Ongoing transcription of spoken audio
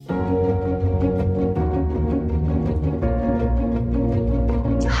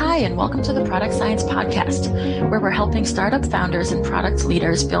and welcome to the Product Science Podcast, where we're helping startup founders and product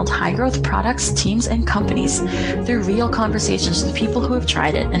leaders build high-growth products, teams, and companies through real conversations with people who have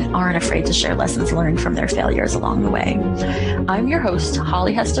tried it and aren't afraid to share lessons learned from their failures along the way. I'm your host,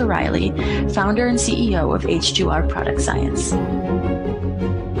 Holly Hester Riley, founder and CEO of H2R Product Science.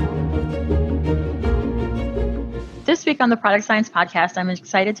 This week on the Product Science Podcast, I'm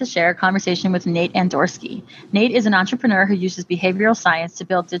excited to share a conversation with Nate Andorsky. Nate is an entrepreneur who uses behavioral science to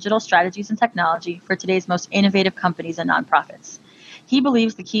build digital strategies and technology for today's most innovative companies and nonprofits. He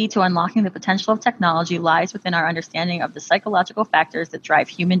believes the key to unlocking the potential of technology lies within our understanding of the psychological factors that drive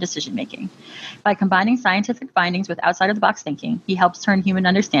human decision-making. By combining scientific findings with outside-of-the-box thinking, he helps turn human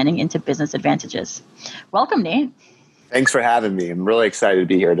understanding into business advantages. Welcome, Nate. Thanks for having me. I'm really excited to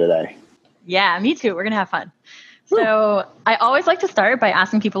be here today. Yeah, me too. We're going to have fun. So I always like to start by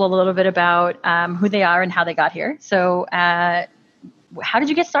asking people a little bit about who they are and how they got here. So how did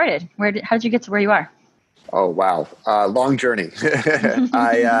you get started? How did you get to where you are? Oh, wow. Long journey.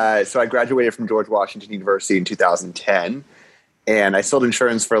 I graduated from George Washington University in 2010, and I sold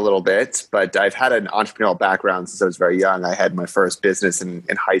insurance for a little bit, but I've had an entrepreneurial background since I was very young. I had my first business in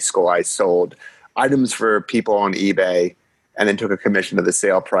high school. I sold items for people on eBay and then took a commission of the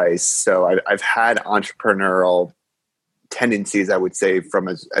sale price. So I've had entrepreneurial tendencies, I would say, from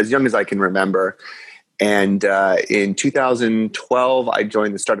as young as I can remember. And in 2012, I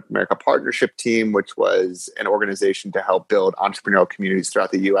joined the Startup America Partnership Team, which was an organization to help build entrepreneurial communities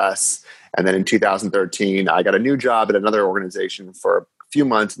throughout the U.S. And then in 2013, I got a new job at another organization for a few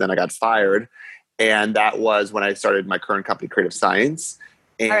months, and then I got fired. And that was when I started my current company, Creative Science.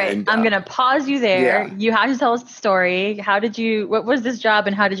 And, all right, I'm going to pause you there. Yeah. You have to tell us the story. What was this job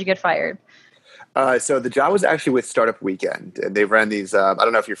and how did you get fired? So the job was actually with Startup Weekend, and they ran these, I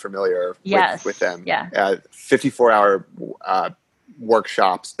don't know if you're familiar with them. Yeah. 54-hour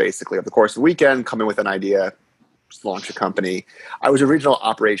workshops, basically, over the course of the weekend, come in with an idea, just launch a company. I was a regional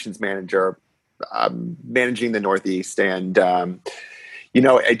operations manager, managing the Northeast, and,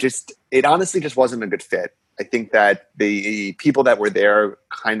 it honestly just wasn't a good fit. I think that the people that were there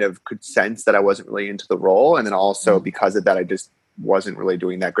kind of could sense that I wasn't really into the role. And then also because of that, I just wasn't really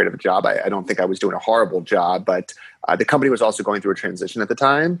doing that great of a job. I don't think I was doing a horrible job, but the company was also going through a transition at the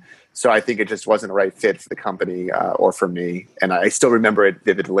time. So I think it just wasn't a right fit for the company or for me. And I still remember it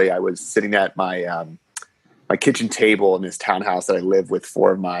vividly. I was sitting at my kitchen table in this townhouse that I lived with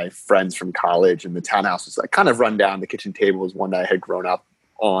four of my friends from college. And the townhouse was like kind of run down. The kitchen table was one that I had grown up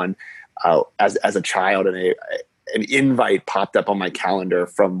on as a child, and an invite popped up on my calendar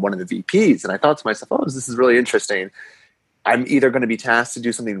from one of the VPs. And I thought to myself, oh, this is really interesting. I'm either going to be tasked to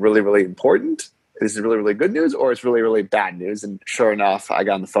do something really, really important. This is really, really good news, or it's really, really bad news. And sure enough, I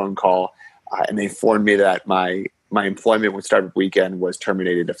got on the phone call and they informed me that my employment with Startup Weekend was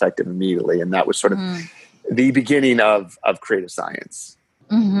terminated effective immediately. And that was sort of the beginning of Creative Science.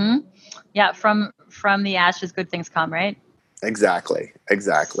 Mm-hmm. Yeah. From the ashes, good things come, right? Exactly.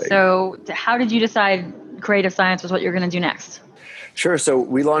 So how did you decide Creative Science was what you're going to do next? Sure. So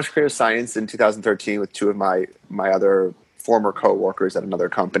we launched Creative Science in 2013 with two of my other former co-workers at another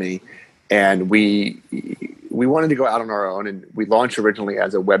company. And we wanted to go out on our own. And we launched originally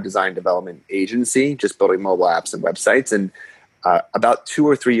as a web design development agency, just building mobile apps and websites. And about 2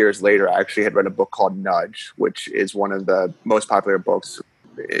 or 3 years later, I actually had read a book called Nudge, which is one of the most popular books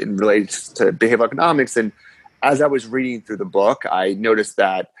related to behavioral economics. And as I was reading through the book, I noticed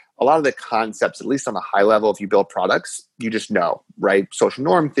that a lot of the concepts, at least on a high level, if you build products, you just know, right? Social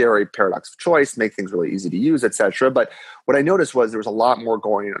norm theory, paradox of choice, make things really easy to use, et cetera. But what I noticed was there was a lot more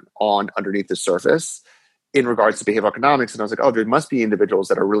going on underneath the surface in regards to behavioral economics. And I was like, oh, there must be individuals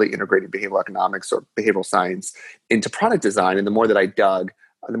that are really integrating behavioral economics or behavioral science into product design. And the more that I dug,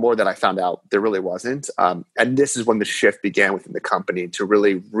 the more that I found out there really wasn't. And this is when the shift began within the company to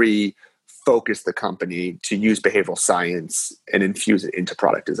really refocus the company to use behavioral science and infuse it into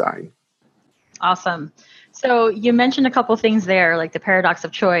product design. Awesome. So you mentioned a couple things there, like the paradox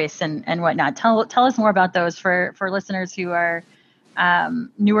of choice and whatnot. Tell us more about those for listeners who are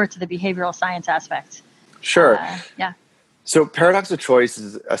newer to the behavioral science aspect. Sure. Yeah. So paradox of choice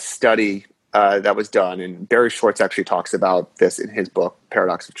is a study that was done, and Barry Schwartz actually talks about this in his book,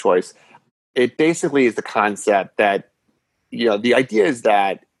 Paradox of Choice. It basically is the concept that, the idea is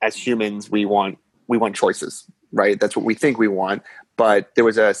that as humans, we want choices, right? That's what we think we want. But there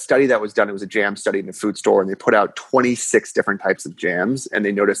was a study that was done. It was a jam study in a food store, and they put out 26 different types of jams. And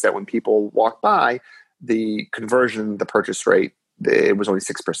they noticed that when people walk by, the conversion, the purchase rate, it was only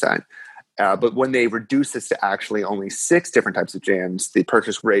 6%. But when they reduced this to actually only 6 different types of jams, the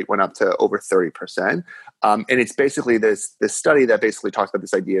purchase rate went up to over 30%. And it's basically this study that basically talks about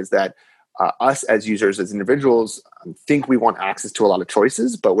this idea is that us as users, as individuals, think we want access to a lot of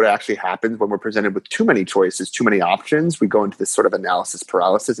choices, but what actually happens when we're presented with too many choices, too many options, we go into this sort of analysis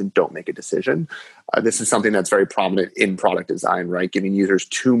paralysis and don't make a decision. This is something that's very prominent in product design, right? Giving users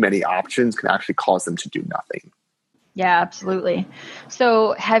too many options can actually cause them to do nothing. Yeah, absolutely.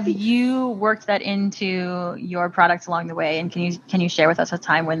 So have you worked that into your products along the way? And can you share with us a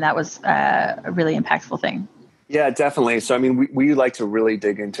time when that was a really impactful thing? Yeah, definitely. So, I mean, we like to really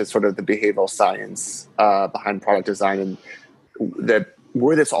dig into sort of the behavioral science behind product design, and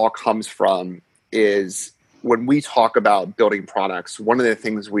where this all comes from is when we talk about building products. One of the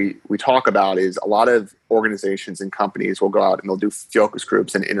things we talk about is a lot of organizations and companies will go out and they'll do focus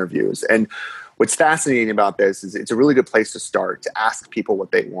groups and interviews. And what's fascinating about this is it's a really good place to start to ask people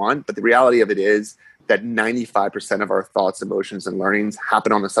what they want. But the reality of it is that 95% of our thoughts, emotions, and learnings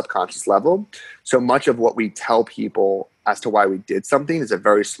happen on a subconscious level. So much of what we tell people as to why we did something is a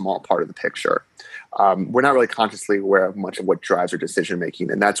very small part of the picture. We're not really consciously aware of much of what drives our decision making,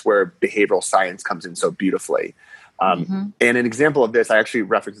 and that's where behavioral science comes in so beautifully. And an example of this, I actually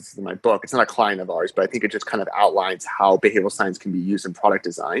reference this in my book. It's not a client of ours, but I think it just kind of outlines how behavioral science can be used in product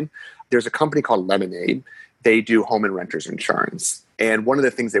design. There's a company called Lemonade. They do home and renters insurance. And one of the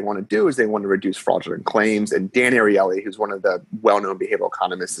things they want to do is they want to reduce fraudulent claims. And Dan Ariely, who's one of the well-known behavioral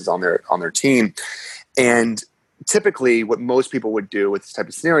economists, is on their team. And typically what most people would do with this type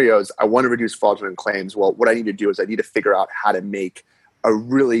of scenarios, I want to reduce fraudulent claims. Well, what I need to do is I need to figure out how to make a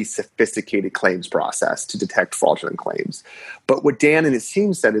really sophisticated claims process to detect fraudulent claims. But what Dan and his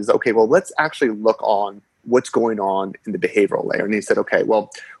team said is, okay, well, let's actually look on what's going on in the behavioral layer. And he said, okay,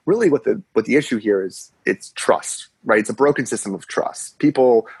 well, really what the issue here is, it's trust, right? It's a broken system of trust.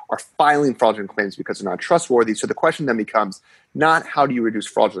 People are filing fraudulent claims because they're not trustworthy. So the question then becomes not how do you reduce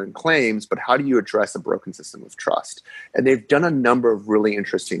fraudulent claims, but how do you address a broken system of trust? And they've done a number of really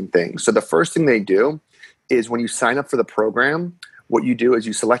interesting things. So the first thing they do is when you sign up for the program, what you do is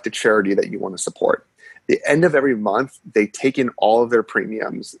you select a charity that you want to support. The end of every month, they take in all of their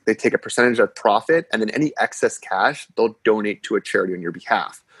premiums. They take a percentage of profit, and then any excess cash, they'll donate to a charity on your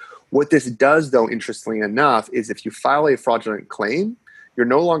behalf. What this does, though, interestingly enough, is if you file a fraudulent claim, you're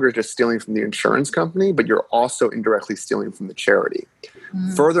no longer just stealing from the insurance company, but you're also indirectly stealing from the charity.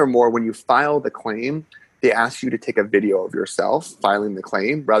 Furthermore, when you file the claim, they ask you to take a video of yourself filing the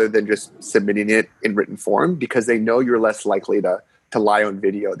claim rather than just submitting it in written form, because they know you're less likely to lie on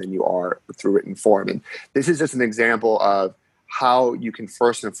video than you are through written form. And this is just an example of how you can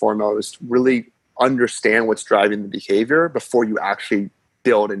first and foremost really understand what's driving the behavior before you actually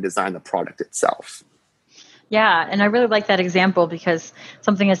build and design the product itself. Yeah, and I really like that example because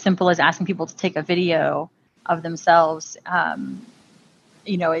something as simple as asking people to take a video of themselves,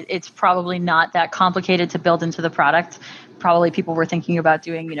 it's probably not that complicated to build into the product. Probably people were thinking about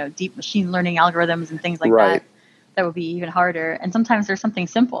doing, deep machine learning algorithms and things like that. That would be even harder. And sometimes there's something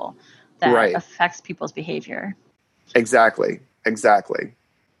simple that affects people's behavior. Exactly.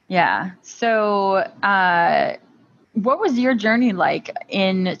 Yeah. So what was your journey like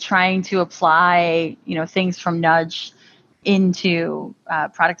in trying to apply, things from Nudge into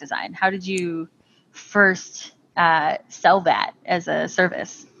product design? How did you first sell that as a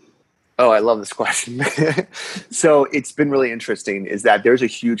service? Oh, I love this question. So it's been really interesting is that there's a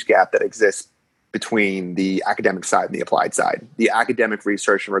huge gap that exists between the academic side and the applied side. The academic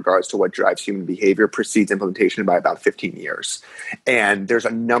research in regards to what drives human behavior precedes implementation by about 15 years. And there's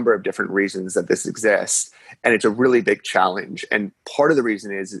a number of different reasons that this exists. And it's a really big challenge. And part of the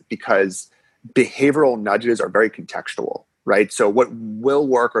reason is because behavioral nudges are very contextual, right? So what will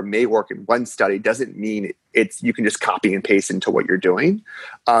work or may work in one study doesn't mean you can just copy and paste into what you're doing.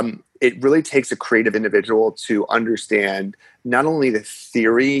 It really takes a creative individual to understand not only the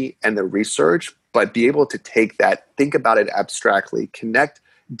theory and the research, but be able to take that, think about it abstractly, connect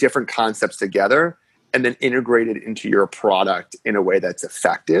different concepts together, and then integrate it into your product in a way that's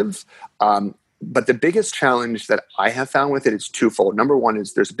effective. But the biggest challenge that I have found with it is twofold. Number one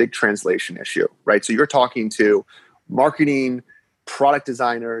is there's a big translation issue, right? So you're talking to marketing, product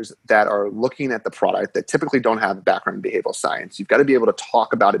designers that are looking at the product that typically don't have a background in behavioral science. You've got to be able to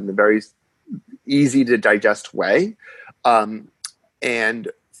talk about it in a very easy to digest way,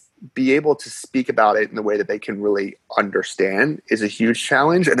 and be able to speak about it in the way that they can really understand is a huge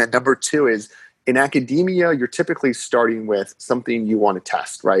challenge. And then number two is in academia, you're typically starting with something you want to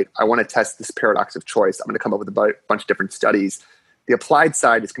test, right? I want to test this paradox of choice. I'm going to come up with a bunch of different studies. The applied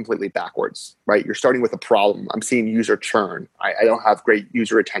side is completely backwards, right? You're starting with a problem. I'm seeing user churn. I don't have great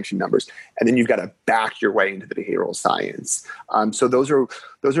user retention numbers. And then you've got to back your way into the behavioral science. So those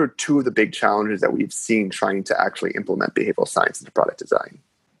are two of the big challenges that we've seen trying to actually implement behavioral science into product design.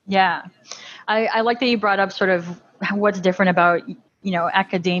 Yeah. I like that you brought up sort of what's different about,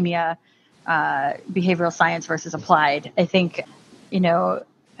 academia, behavioral science versus applied. I think,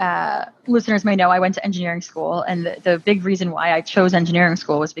 listeners may know I went to engineering school, and the big reason why I chose engineering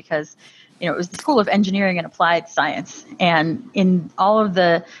school was because, it was the School of Engineering and Applied Science. And in all of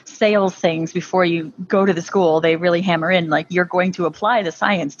the sales things before you go to the school, they really hammer in, like, you're going to apply the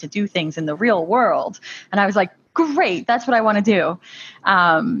science to do things in the real world. And I was like, great, that's what I want to do.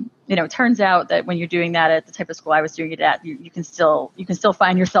 It turns out that when you're doing that at the type of school I was doing it at, you can still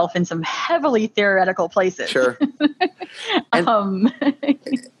find yourself in some heavily theoretical places. Sure.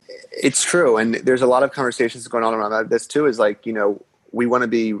 It's true. And there's a lot of conversations going on around this too, is like, we want to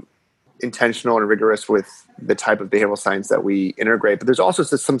be intentional and rigorous with the type of behavioral science that we integrate. But there's also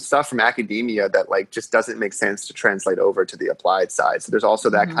some stuff from academia that like just doesn't make sense to translate over to the applied side. So there's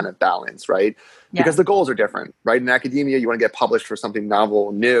also that kind of balance, right? Because the goals are different, right? In academia, you want to get published for something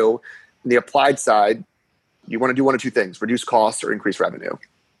novel, new. In the applied side, you want to do one of two things: reduce costs or increase revenue,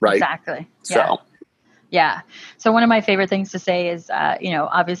 right? Exactly. Yeah. So one of my favorite things to say is,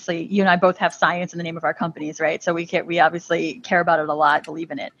 obviously you and I both have science in the name of our companies, right? So we obviously care about it a lot,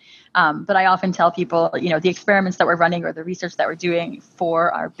 believe in it. But I often tell people, the experiments that we're running or the research that we're doing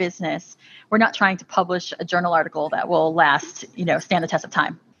for our business, we're not trying to publish a journal article that will last, stand the test of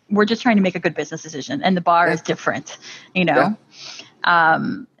time. We're just trying to make a good business decision, and the bar is different, And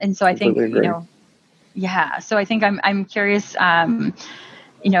so I think, so I think I'm curious,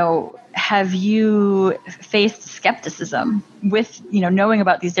 have you faced skepticism with, knowing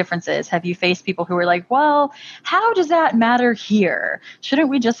about these differences? Have you faced people who are like, well, how does that matter here? Shouldn't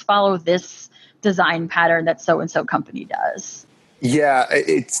we just follow this design pattern that so-and-so company does? Yeah,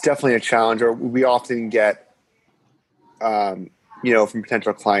 it's definitely a challenge. Or we often get, from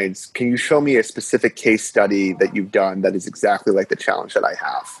potential clients, can you show me a specific case study that you've done that is exactly like the challenge that I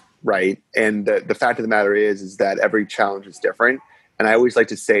have, right? And the fact of the matter is that every challenge is different. And I always like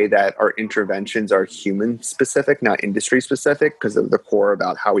to say that our interventions are human specific, not industry specific, because of the core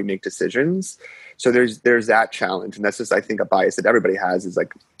about how we make decisions. So there's that challenge. And that's just, I think, a bias that everybody has, is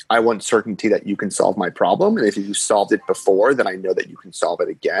like, I want certainty that you can solve my problem. And if you solved it before, then I know that you can solve it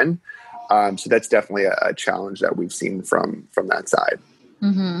again. So that's definitely a challenge that we've seen from that side.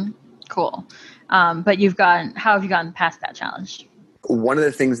 Mm-hmm. Cool. But how have you gotten past that challenge? One of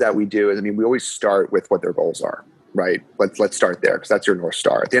the things that we do is, we always start with what their goals are. Right. Let's start there, because that's your North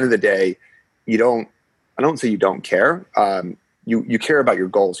Star. At the end of the day, I don't say you don't care. You care about your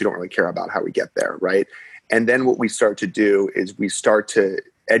goals. You don't really care about how we get there. Right. And then what we start to do is we start to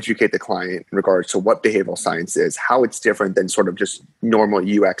educate the client in regards to what behavioral science is, how it's different than sort of just normal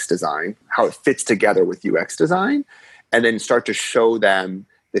UX design, how it fits together with UX design, and then start to show them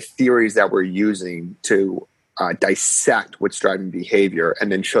the theories that we're using to dissect what's driving behavior,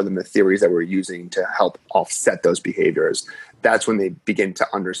 and then show them the theories that we're using to help offset those behaviors. That's when they begin to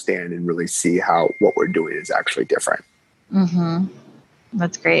understand and really see how what we're doing is actually different. Mm-hmm.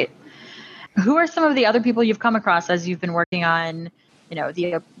 That's great. Who are some of the other people you've come across as you've been working on,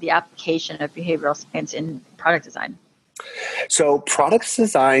 the application of behavioral science in product design? So product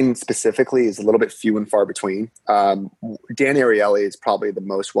design specifically is a little bit few and far between. Dan Ariely is probably the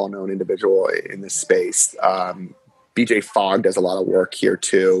most well-known individual in this space. BJ Fogg does a lot of work here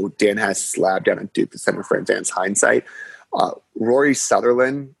too. Dan has his lab down at Duke, the Center for Advanced Hindsight. Rory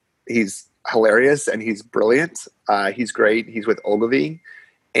Sutherland, he's hilarious and he's brilliant. He's great. He's with Ogilvy.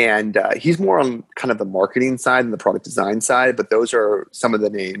 And he's more on kind of the marketing side and the product design side, but those are some of the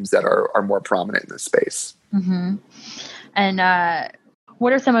names that are more prominent in this space. Mm-hmm. And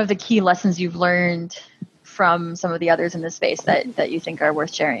what are some of the key lessons you've learned from some of the others in this space that you think are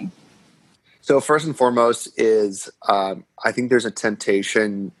worth sharing? So first and foremost is I think there's a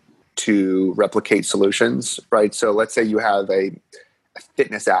temptation to replicate solutions, right? So let's say you have a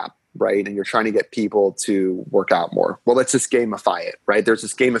fitness app, right? And you're trying to get people to work out more. Well, let's just gamify it, right? There's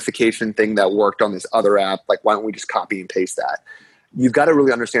this gamification thing that worked on this other app. Like, why don't we just copy and paste that? You've got to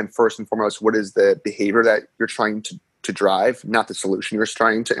really understand first and foremost, what is the behavior that you're trying to drive, not the solution you're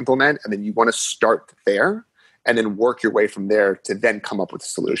trying to implement. And then you want to start there and then work your way from there to then come up with a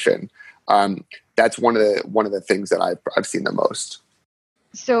solution. That's one of the things that I've seen the most.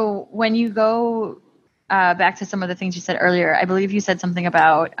 So when you go back to some of the things you said earlier, I believe you said something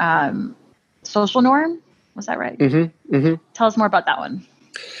about social norm. Was that right? Mm-hmm. Mm-hmm. Tell us more about that one.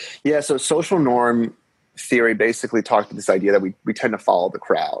 Yeah. So social norm theory basically talks to this idea that we tend to follow the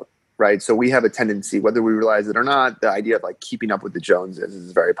crowd, right? So we have a tendency, whether we realize it or not, the idea of like keeping up with the Joneses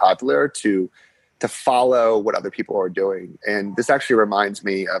is very popular to follow what other people are doing. And this actually reminds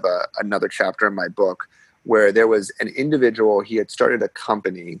me of another chapter in my book where there was an individual, he had started a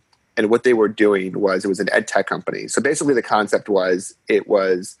company, and what they were doing was, it was an ed tech company. So basically the concept was, it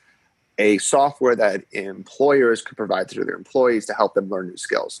was a software that employers could provide to their employees to help them learn new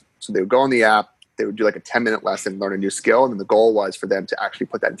skills. So they would go on the app, they would do like a 10-minute lesson, learn a new skill, and then the goal was for them to actually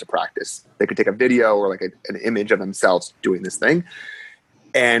put that into practice. They could take a video or like an image of themselves doing this thing.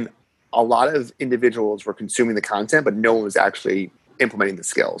 And a lot of individuals were consuming the content, but no one was actually implementing the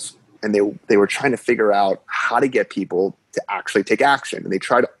skills. And they were trying to figure out how to get people to actually take action. And they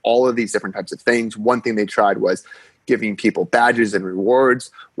tried all of these different types of things. One thing they tried was giving people badges and rewards.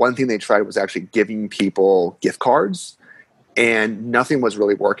 One thing they tried was actually giving people gift cards. And nothing was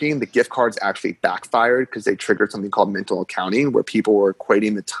really working. The gift cards actually backfired because they triggered something called mental accounting, where people were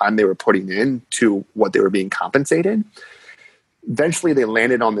equating the time they were putting in to what they were being compensated. Eventually, they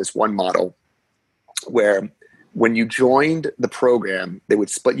landed on this one model where when you joined the program, they would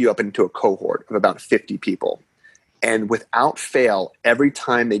split you up into a cohort of about 50 people. And without fail, every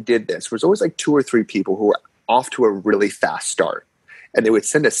time they did this, there was always like 2 or 3 people who were off to a really fast start. And they would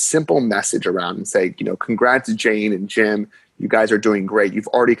send a simple message around and say, congrats, Jane and Jim. You guys are doing great. You've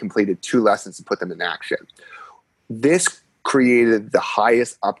already completed 2 lessons and put them in action. This created the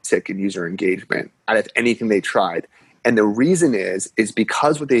highest uptick in user engagement out of anything they tried. And the reason is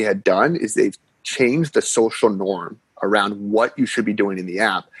because what they had done is they've changed the social norm around what you should be doing in the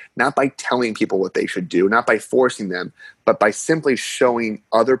app, not by telling people what they should do, not by forcing them, but by simply showing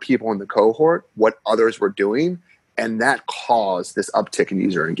other people in the cohort what others were doing. And that caused this uptick in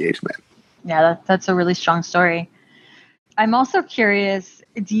user engagement. Yeah, that's a really strong story. I'm also curious,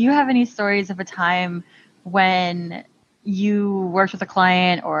 do you have any stories of a time when you worked with a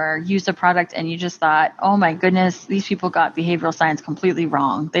client or used a product and you just thought, oh my goodness, these people got behavioral science completely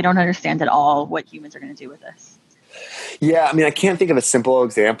wrong. They don't understand at all what humans are going to do with this. Yeah, I mean, I can't think of a simple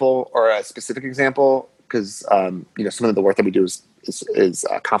example or a specific example because, some of the work that we do is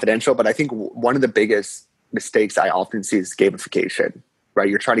confidential. But I think one of the biggest mistakes I often see is gamification, right?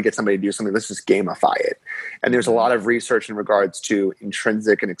 You're trying to get somebody to do something, let's just gamify it. And there's a lot of research in regards to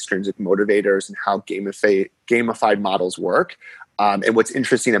intrinsic and extrinsic motivators and how gamified models work. And what's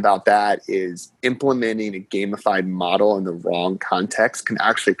interesting about that is implementing a gamified model in the wrong context can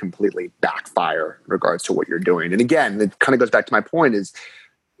actually completely backfire in regards to what you're doing. And again, it kind of goes back to my point is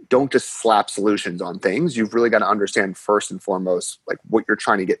don't just slap solutions on things. You've really got to understand first and foremost, like what you're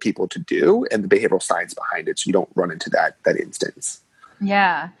trying to get people to do and the behavioral science behind it. So you don't run into that instance.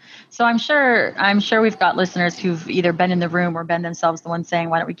 Yeah. So I'm sure we've got listeners who've either been in the room or been themselves the one saying,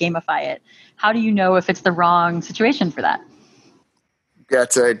 why don't we gamify it? How do you know if it's the wrong situation for that?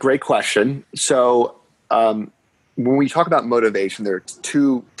 That's a great question. So when we talk about motivation, there are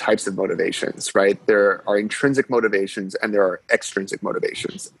 2 types of motivations, right? There are intrinsic motivations and there are extrinsic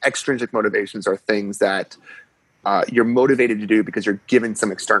motivations. Extrinsic motivations are things that you're motivated to do because you're given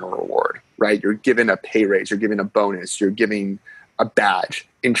some external reward, right? You're given a pay raise, you're given a bonus, you're giving a badge.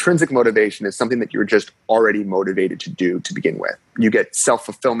 Intrinsic motivation is something that you're just already motivated to do to begin with. You get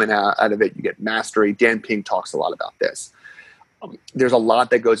self-fulfillment out of it, you get mastery. Dan Pink talks a lot about this. There's a lot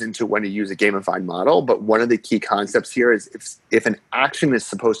that goes into when to use a gamified model, but one of the key concepts here is if an action is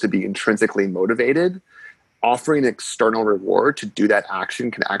supposed to be intrinsically motivated, offering external reward to do that action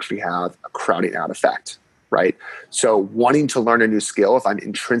can actually have a crowding out effect, right? So wanting to learn a new skill, if I'm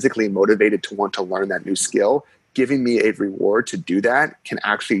intrinsically motivated to want to learn that new skill, giving me a reward to do that can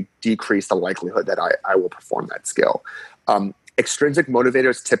actually decrease the likelihood that I will perform that skill. Extrinsic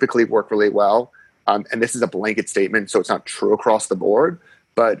motivators typically work really well. And this is a blanket statement, so it's not true across the board.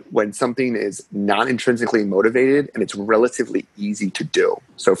 But when something is not intrinsically motivated and it's relatively easy to do.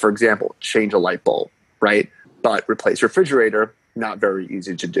 So for example, change a light bulb, right? But replace your refrigerator, not very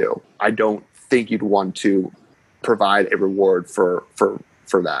easy to do. I don't think you'd want to provide a reward for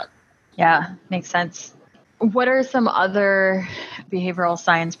that. Yeah, makes sense. What are some other behavioral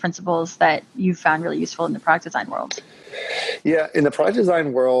science principles that you found really useful in the product design world? Yeah, in the product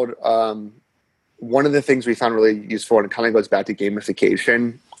design world, one of the things we found really useful, and it kind of goes back to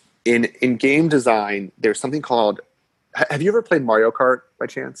gamification, in game design, there's something called, have you ever played Mario Kart by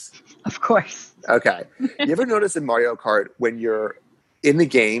chance? Of course. Okay. You ever notice in Mario Kart when you're in the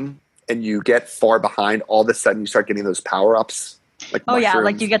game and you get far behind, all of a sudden you start getting those power-ups? Like mushrooms? Yeah,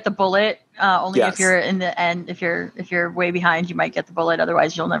 like you get the bullet, only Yes. if you're in the end. If you're way behind, you might get the bullet,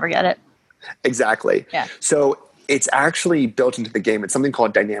 otherwise you'll never get it. Exactly. Yeah. So it's actually built into the game. It's something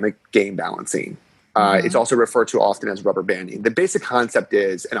called dynamic game balancing. It's also referred to often as rubber banding. The basic concept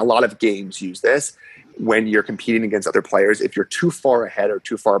is, and a lot of games use this, when you're competing against other players, if you're too far ahead or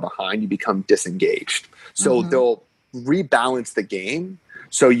too far behind, you become disengaged. So they'll rebalance the game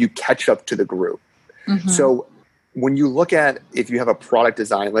so you catch up to the group. So when you look at, if you have a product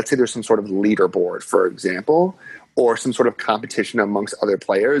design, let's say there's some sort of leaderboard, for example, or some sort of competition amongst other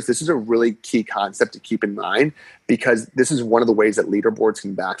players, this is a really key concept to keep in mind, because this is one of the ways that leaderboards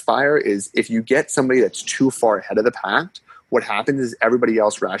can backfire. Is if you get somebody that's too far ahead of the pack, what happens is everybody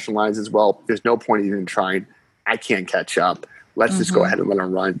else rationalizes, well, there's no point even trying. I can't catch up. Let's just go ahead and let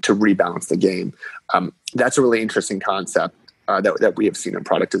them run to rebalance the game. That's a really interesting concept that we have seen in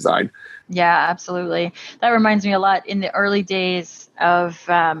product design. Yeah, absolutely. That reminds me a lot in the early days of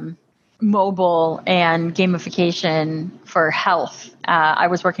mobile and gamification for health. I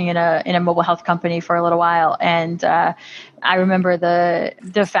was working in a mobile health company for a little while, and I remember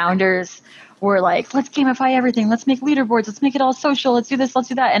the founders were like, let's gamify everything. Let's make leaderboards. Let's make it all social. Let's do this. Let's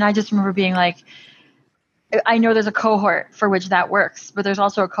do that. And I just remember being like, I know there's a cohort for which that works, but there's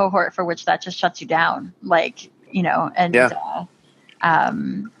also a cohort for which that just shuts you down. Like, it's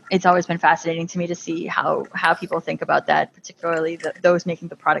always been fascinating to me to see how people think about that, particularly those making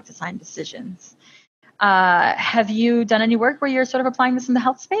the product design decisions. Have you done any work where you're sort of applying this in the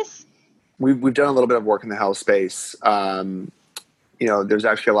health space? We've done a little bit of work in the health space. There's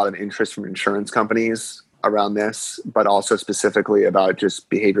actually a lot of interest from insurance companies around this, but also specifically about just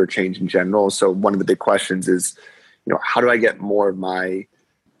behavior change in general. So one of the big questions is, how do I get more of my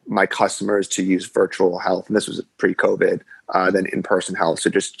customers to use virtual health? And this was pre-COVID, than in-person health.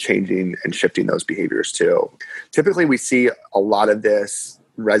 So just changing and shifting those behaviors too. Typically, we see a lot of this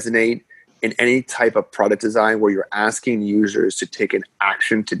resonate in any type of product design where you're asking users to take an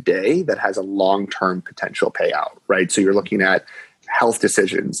action today that has a long-term potential payout, right? So you're looking at health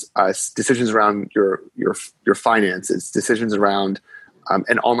decisions, decisions around your finances, decisions around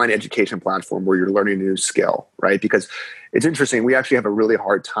an online education platform where you're learning a new skill, right? Because it's interesting, we actually have a really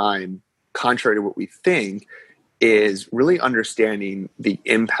hard time, contrary to what we think, is really understanding the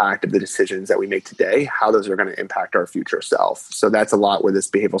impact of the decisions that we make today, how those are going to impact our future self. So that's a lot where this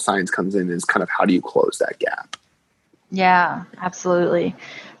behavioral science comes in, is kind of how do you close that gap? Yeah, absolutely.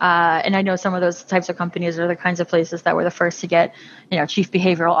 And I know some of those types of companies are the kinds of places that were the first to get, chief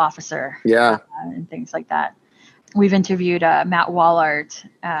behavioral officer, and things like that. We've interviewed Matt Wallart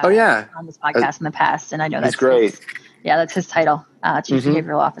on this podcast in the past, and I know that's great. That's his title, chief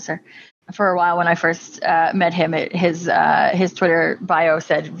behavioral officer. For a while, when I first met him, his Twitter bio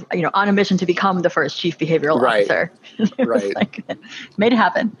said, on a mission to become the first chief behavioral officer. Right. Made it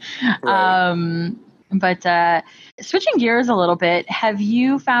happen. Right. But switching gears a little bit, have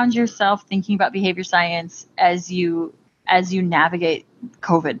you found yourself thinking about behavior science as you navigate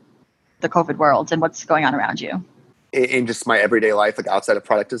the COVID world and what's going on around you? In just my everyday life, like outside of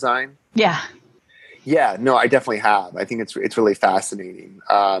product design? Yeah, no, I definitely have. I think it's really fascinating.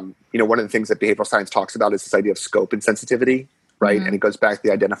 One of the things that behavioral science talks about is this idea of scope and sensitivity, right? And it goes back to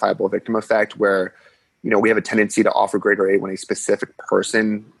the identifiable victim effect, where, we have a tendency to offer greater aid when a specific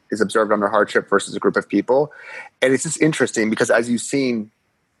person is observed under hardship versus a group of people. And it's just interesting because as you've seen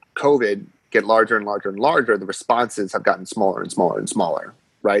COVID get larger and larger and larger, the responses have gotten smaller and smaller and smaller,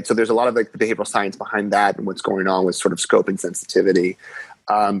 right? So there's a lot of like the behavioral science behind that and what's going on with sort of scope and sensitivity.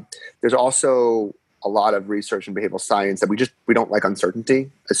 There's also a lot of research in behavioral science that we don't like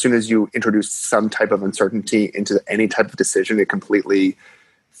uncertainty. As soon as you introduce some type of uncertainty into any type of decision, it completely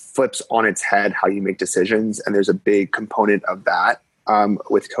flips on its head how you make decisions. And there's a big component of that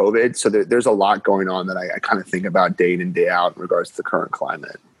with COVID. So there's a lot going on that I kind of think about day in and day out in regards to the current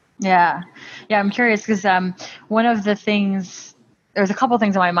climate. Yeah. I'm curious because one of the things, there's a couple of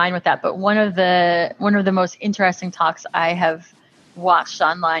things on my mind with that, but one of the most interesting talks I have watched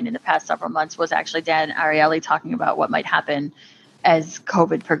online in the past several months was actually Dan Ariely talking about what might happen as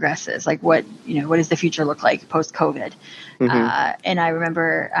COVID progresses, like what does the future look like post COVID? And I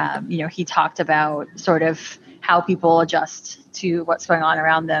remember, he talked about sort of how people adjust to what's going on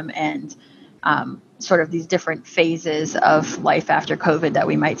around them and sort of these different phases of life after COVID that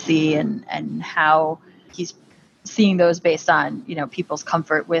we might see, and how he's seeing those based on, people's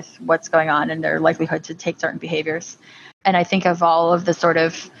comfort with what's going on and their likelihood to take certain behaviors. And I think of all of the sort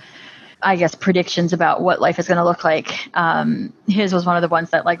of, I guess, predictions about what life is going to look like. His was one of the ones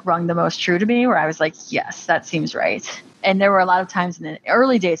that like rung the most true to me, where I was like, yes, that seems right. And there were a lot of times in the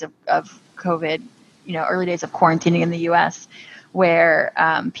early days of COVID, early days of quarantining in the US, where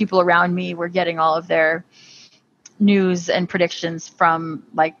people around me were getting all of their news and predictions from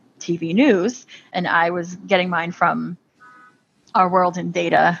like TV news. And I was getting mine from our world in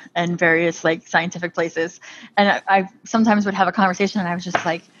data and various like scientific places. And I sometimes would have a conversation and I was just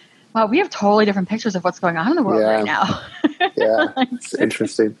like, wow, we have totally different pictures of what's going on in the world right now. Yeah. It's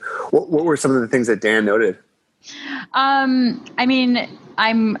interesting. What were some of the things that Dan noted? I mean,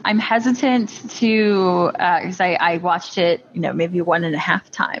 I'm hesitant to because I watched it, maybe 1.5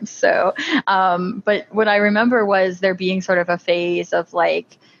 times. So, but what I remember was there being sort of a phase of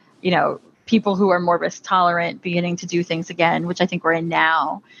like, people who are more risk tolerant beginning to do things again, which I think we're in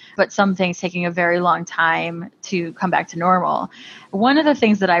now, but some things taking a very long time to come back to normal. One of the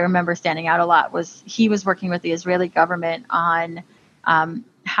things that I remember standing out a lot was he was working with the Israeli government on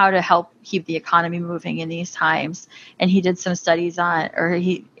how to help keep the economy moving in these times. And he did some studies on, or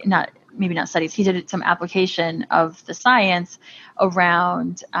he did some application of the science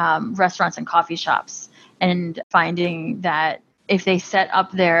around restaurants and coffee shops, and finding that if they set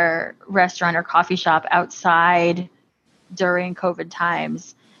up their restaurant or coffee shop outside during COVID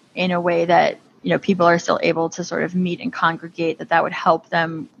times in a way that people are still able to sort of meet and congregate, that would help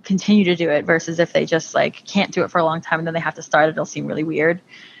them continue to do it, versus if they just like can't do it for a long time and then they have to start it, it'll seem really weird.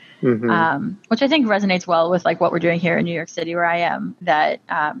 Which I think resonates well with like what we're doing here in New York City, where I am, that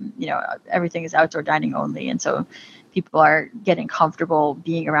everything is outdoor dining only, and so people are getting comfortable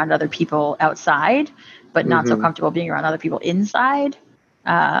being around other people outside, but not so comfortable being around other people inside.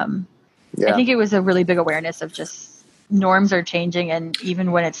 I think it was a really big awareness of just norms are changing, and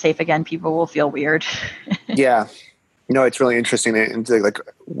even when it's safe again, people will feel weird. Yeah. It's really interesting. And like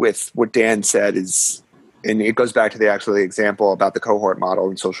with what Dan said is, and it goes back to the example about the cohort model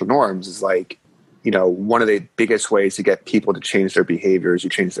and social norms, is like, one of the biggest ways to get people to change their behaviors, you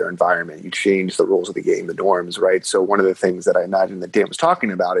change their environment, you change the rules of the game, the norms, right? So one of the things that I imagine that Dan was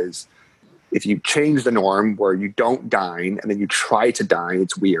talking about is, if you change the norm where you don't dine and then you try to dine,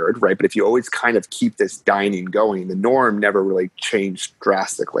 it's weird, right? But if you always kind of keep this dining going, the norm never really changed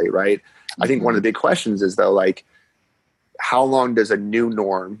drastically, right? I think one of the big questions is, though, like, how long does a new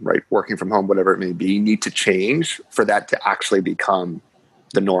norm, right, working from home, whatever it may be, need to change for that to actually become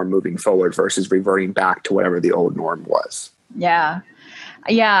the norm moving forward versus reverting back to whatever the old norm was? Yeah.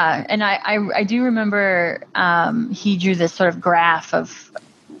 And I do remember he drew this sort of graph of,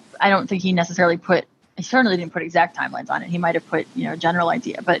 I don't think he certainly didn't put exact timelines on it. He might have put, a general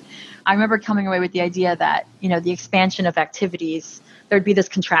idea, but I remember coming away with the idea that, the expansion of activities, there'd be this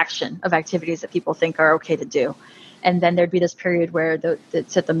contraction of activities that people think are okay to do. And then there'd be this period where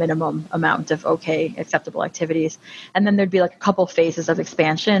it's at the minimum amount of okay, acceptable activities. And then there'd be like a couple phases of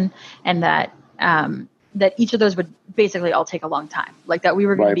expansion, and that each of those would basically all take a long time. Like that we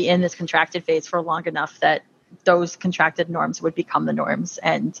were going to be in this contracted phase for long enough that those contracted norms would become the norms.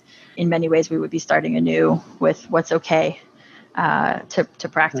 And in many ways, we would be starting anew with what's okay to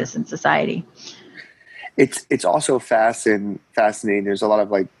practice in society. It's also fascinating. There's a lot of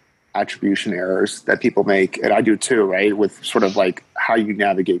like attribution errors that people make, and I do too, right? With sort of like how you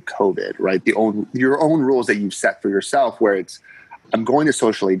navigate COVID, right? Your own rules that you've set for yourself, where it's, I'm going to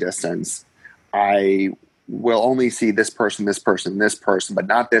socially distance. I will only see this person, but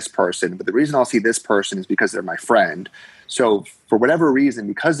not this person. But the reason I'll see this person is because they're my friend. So for whatever reason,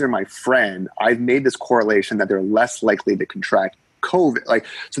 because they're my friend, I've made this correlation that they're less likely to contract COVID. Like,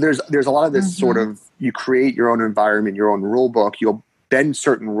 so there's a lot of this sort of, you create your own environment, your own rule book. You'll bend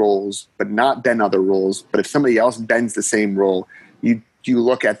certain rules, but not bend other rules. But if somebody else bends the same rule, you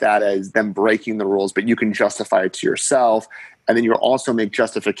look at that as them breaking the rules, but you can justify it to yourself. And then you'll also make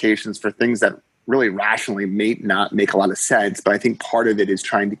justifications for things that really rationally may not make a lot of sense. But I think part of it is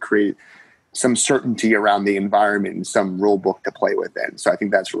trying to create some certainty around the environment and some rule book to play within. So I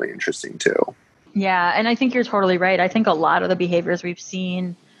think that's really interesting too. Yeah. And I think you're totally right. I think a lot of the behaviors we've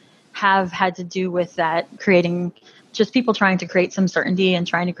seen have had to do with that, creating just people trying to create some certainty and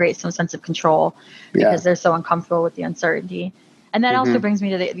trying to create some sense of control because they're so uncomfortable with the uncertainty. And that also brings me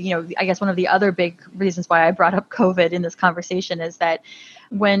to the, I guess one of the other big reasons why I brought up COVID in this conversation is that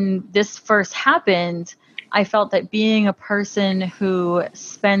when this first happened, I felt that being a person who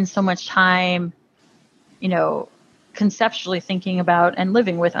spends so much time, conceptually thinking about and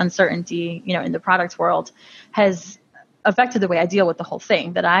living with uncertainty, in the product world, has affected the way I deal with the whole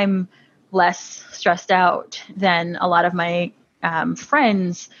thing, that I'm less stressed out than a lot of my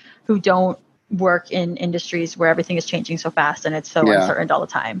friends who don't work in industries where everything is changing so fast and it's so uncertain all the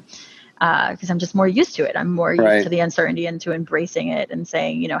time. Because I'm just more used to it. I'm more used to the uncertainty and to embracing it and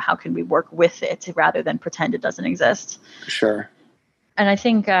saying, how can we work with it rather than pretend it doesn't exist. Sure. And I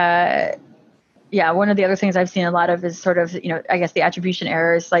think, one of the other things I've seen a lot of is sort of, I guess the attribution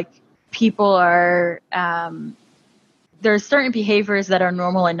errors, like people are there's certain behaviors that are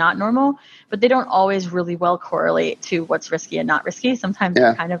normal and not normal, but they don't always really well correlate to what's risky and not risky. Sometimes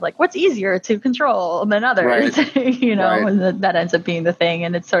it's kind of like what's easier to control than others, you know, and that ends up being the thing.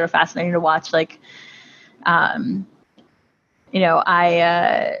 And it's sort of fascinating to watch. Like, you know,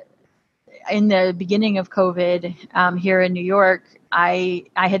 in the beginning of COVID here in New York, I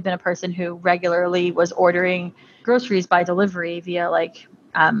had been a person who regularly was ordering groceries by delivery via like,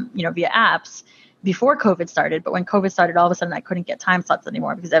 you know, via apps before COVID started. But when COVID started, all of a sudden I couldn't get time slots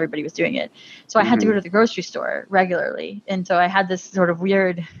anymore because everybody was doing it. So I had to go to the grocery store regularly. And so I had this sort of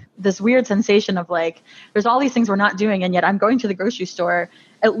weird sensation of like, there's all these things we're not doing. And yet I'm going to the grocery store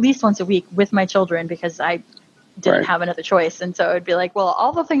at least once a week with my children because I didn't have another choice. And so it'd be like, well,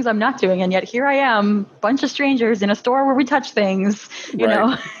 all the things I'm not doing, and yet here I am, bunch of strangers in a store where we touch things, you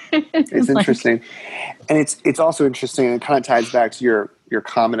know. It's interesting. And it's also interesting, and it kind of ties back to your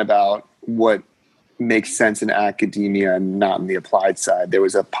comment about what makes sense in academia and not in the applied side. There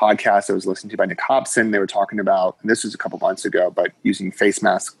was a podcast I was listening to by Nick Hobson. They were talking about, and this was a couple months ago, but using face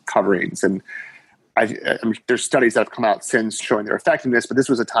mask coverings. And I mean, there's studies that have come out since showing their effectiveness, but this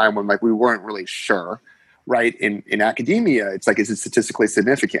was a time when like we weren't really sure. Right. In academia, it's like, is it statistically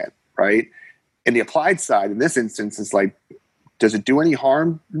significant? Right. In the applied side, in this instance, it's like, does it do any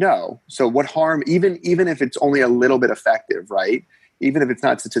harm? No. So what harm, even if it's only a little bit effective, right? Even if it's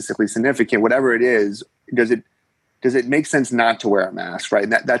not statistically significant, whatever it is, does it make sense not to wear a mask? Right.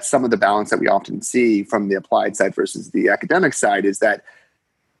 And that's some of the balance that we often see from the applied side versus the academic side is that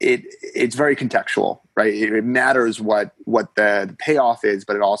it's very contextual, right? It matters what the payoff is,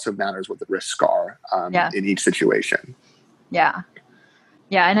 but it also matters what the risks are in each situation. Yeah.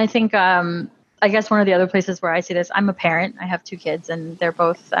 Yeah. And I think, I guess one of the other places where I see this, I'm a parent, I have 2 kids and they're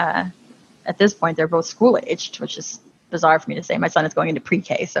both, at this point, they're both school aged, which is bizarre for me to say. My son is going into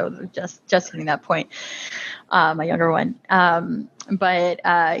pre-K. So just hitting that point, my younger one.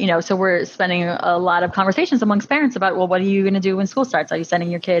 But you know, so we're spending a lot of conversations amongst parents about, well, what are you going to do when school starts? Are you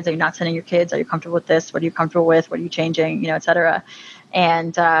sending your kids? Are you not sending your kids? Are you comfortable with this? What are you comfortable with? What are you changing? You know, et cetera.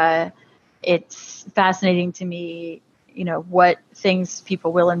 And it's fascinating to me, you know, what things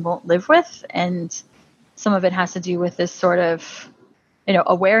people will and won't live with. And some of it has to do with this sort of, you know,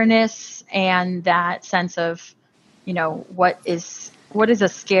 awareness and that sense of, you know, what is a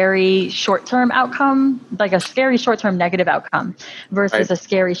scary short-term outcome, like a scary short-term negative outcome versus a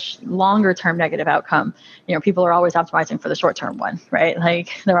scary longer-term negative outcome. You know, people are always optimizing for the short-term one, right? Like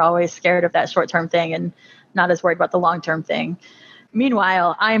they're always scared of that short-term thing and not as worried about the long-term thing.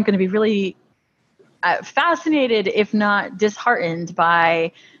 Meanwhile, I am going to be really fascinated, if not disheartened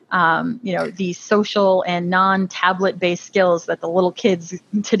by you know, the social and non-tablet based skills that the little kids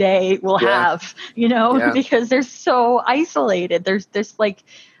today will have, you know, because they're so isolated. There's like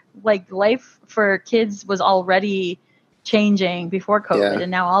life for kids was already changing before COVID. And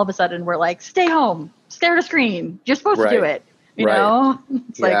now all of a sudden we're like, stay home, stare at a screen. You're supposed to do it. You know,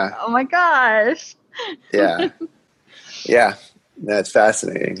 it's like, oh my gosh. Yeah. That's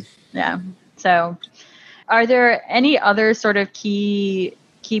fascinating. Yeah. So are there any other sort of key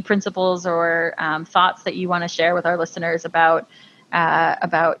principles or thoughts that you want to share with our listeners about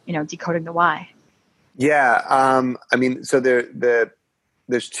you know, decoding the why? Yeah, I mean, so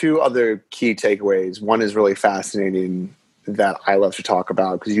there's 2 other key takeaways. One is really fascinating that I love to talk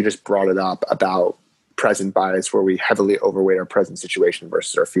about because you just brought it up about present bias, where we heavily overweight our present situation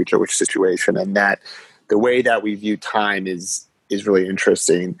versus our future situation, and that the way that we view time is really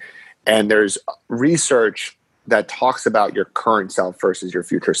interesting. And there's research that talks about your current self versus your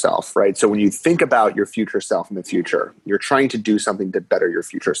future self, right? So when you think about your future self in the future, you're trying to do something to better your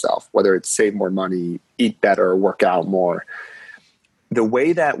future self, whether it's save more money, eat better, work out more. The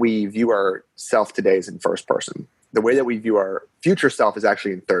way that we view our self today is in first person. The way that we view our future self is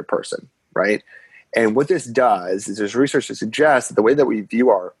actually in third person, right? And what this does is there's research to suggest that the way that we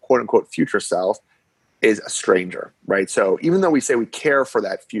view our quote unquote future self is a stranger, right? So even though we say we care for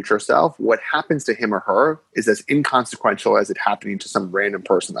that future self, what happens to him or her is as inconsequential as it happening to some random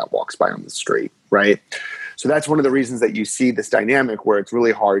person that walks by on the street, right? So that's one of the reasons that you see this dynamic where it's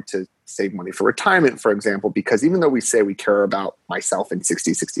really hard to save money for retirement, for example, because even though we say we care about myself in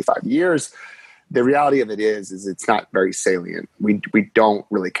 60, 65 years, the reality of it is it's not very salient. We don't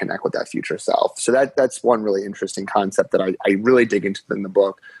really connect with that future self. So that's one really interesting concept that I really dig into in the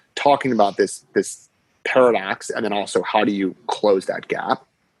book, talking about this paradox, and then also how do you close that gap.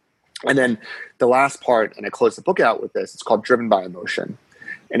 And then the last part, and I close the book out with this, it's called Driven by Emotion.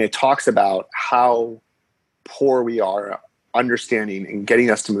 And it talks about how poor we are understanding and getting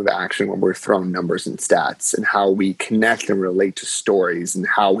us to move action when we're throwing numbers and stats, and how we connect and relate to stories, and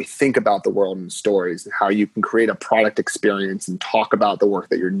how we think about the world in stories, and how you can create a product experience and talk about the work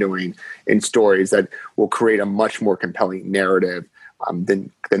that you're doing in stories that will create a much more compelling narrative than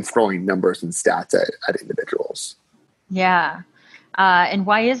throwing numbers and stats at individuals. Yeah. And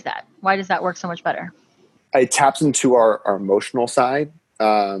why is that? Why does that work so much better? It taps into our emotional side,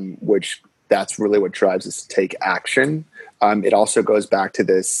 which that's really what drives us to take action. It also goes back to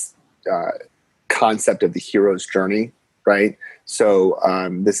this concept of the hero's journey, right? So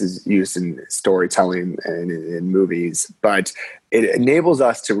this is used in storytelling and in movies, but it enables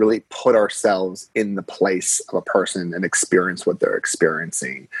us to really put ourselves in the place of a person and experience what they're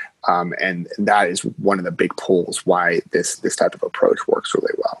experiencing. And that is one of the big pulls why this type of approach works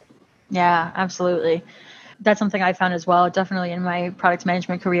really well. Yeah, absolutely. That's something I found as well. Definitely in my product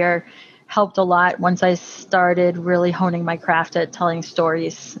management career, helped a lot once I started really honing my craft at telling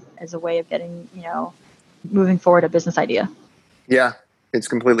stories as a way of getting, moving forward a business idea. Yeah, it's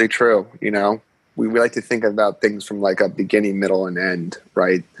completely true. We like to think about things from like a beginning, middle, and end,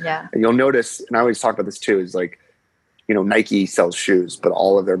 right? Yeah. And you'll notice, and I always talk about this too, is like, Nike sells shoes, but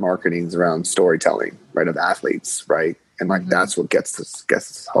all of their marketing is around storytelling, right, of athletes, right? And like that's what gets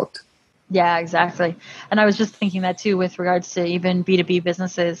us hooked. Yeah, exactly. And I was just thinking that too with regards to even B2B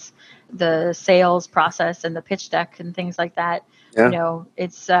businesses, the sales process and the pitch deck and things like that. Yeah.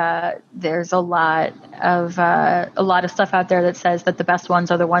 It's there's a lot of stuff out there that says that the best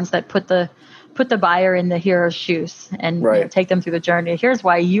ones are the ones that put the buyer in the hero's shoes and take them through the journey. Here's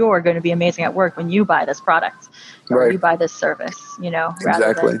why you're going to be amazing at work when you buy this product or you buy this service,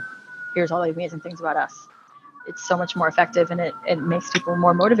 rather than here's all the amazing things about us. It's so much more effective, and it makes people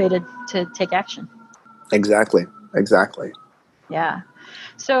more motivated to take action. Exactly. Yeah.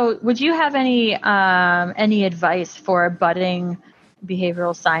 So would you have any advice for a budding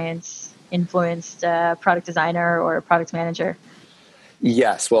behavioral science influenced product designer or product manager?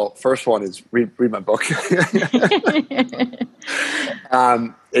 Yes. Well, first one is read my book.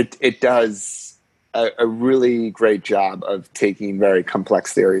 It does a really great job of taking very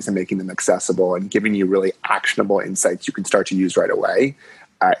complex theories and making them accessible and giving you really actionable insights you can start to use right away.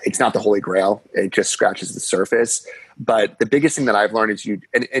 It's not the holy grail. It just scratches the surface. But the biggest thing that I've learned is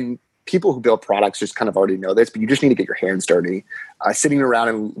and people who build products just kind of already know this, but you just need to get your hands dirty. Sitting around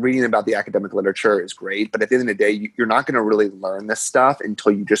and reading about the academic literature is great, but at the end of the day, you're not going to really learn this stuff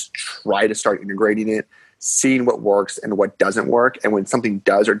until you just try to start integrating it, seeing what works and what doesn't work. And when something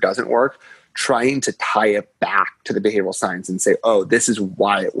does or doesn't work, trying to tie it back to the behavioral science and say, oh, this is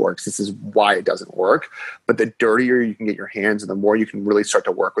why it works. This is why it doesn't work. But the dirtier you can get your hands and the more you can really start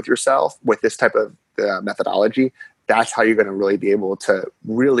to work with yourself with this type of methodology, that's how you're going to really be able to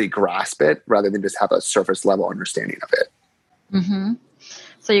really grasp it rather than just have a surface level understanding of it. Mm-hmm.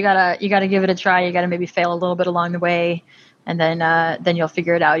 So you gotta give it a try. You gotta maybe fail a little bit along the way, and then you'll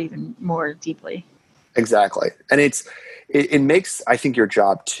figure it out even more deeply. Exactly. And it makes, I think, your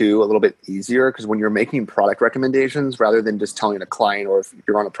job too a little bit easier, because when you're making product recommendations, rather than just telling a client, or if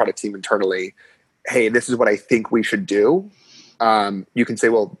you're on a product team internally, hey, this is what I think we should do. You can say,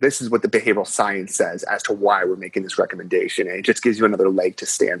 well, this is what the behavioral science says as to why we're making this recommendation. And it just gives you another leg to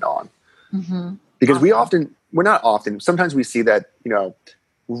stand on. Mm-hmm. Because sometimes we see that,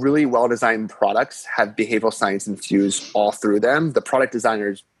 really well-designed products have behavioral science infused all through them. The product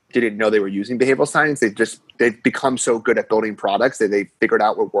designers didn't know they were using behavioral science. They've become so good at building products that they figured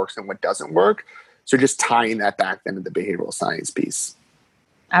out what works and what doesn't work. So just tying that back then to the behavioral science piece.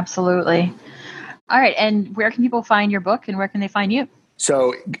 Absolutely. All right. And where can people find your book, and where can they find you?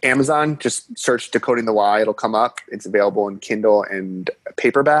 So Amazon, just search Decoding the Why. It'll come up. It's available in Kindle and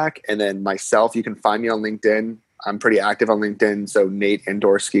paperback. And then myself, you can find me on LinkedIn. I'm pretty active on LinkedIn. So Nate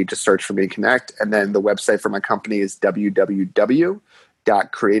Andorsky, just search for me and connect. And then the website for my company is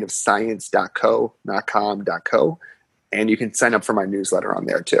www.creativescience.co. And you can sign up for my newsletter on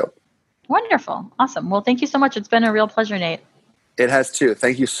there too. Wonderful. Awesome. Well, thank you so much. It's been a real pleasure, Nate. It has too.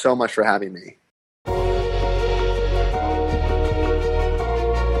 Thank you so much for having me.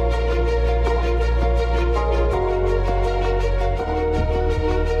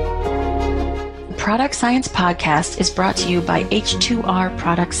 Product Science Podcast is brought to you by H2R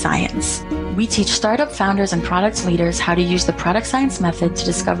Product Science. We teach startup founders and product leaders how to use the product science method to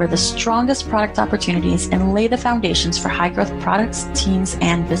discover the strongest product opportunities and lay the foundations for high-growth products, teams,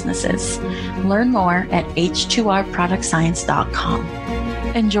 and businesses. Learn more at h2rproductscience.com.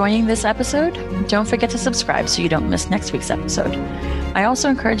 Enjoying this episode? Don't forget to subscribe so you don't miss next week's episode. I also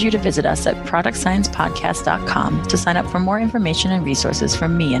encourage you to visit us at productsciencepodcast.com to sign up for more information and resources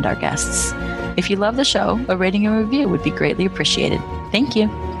from me and our guests. If you love the show, a rating and review would be greatly appreciated. Thank you.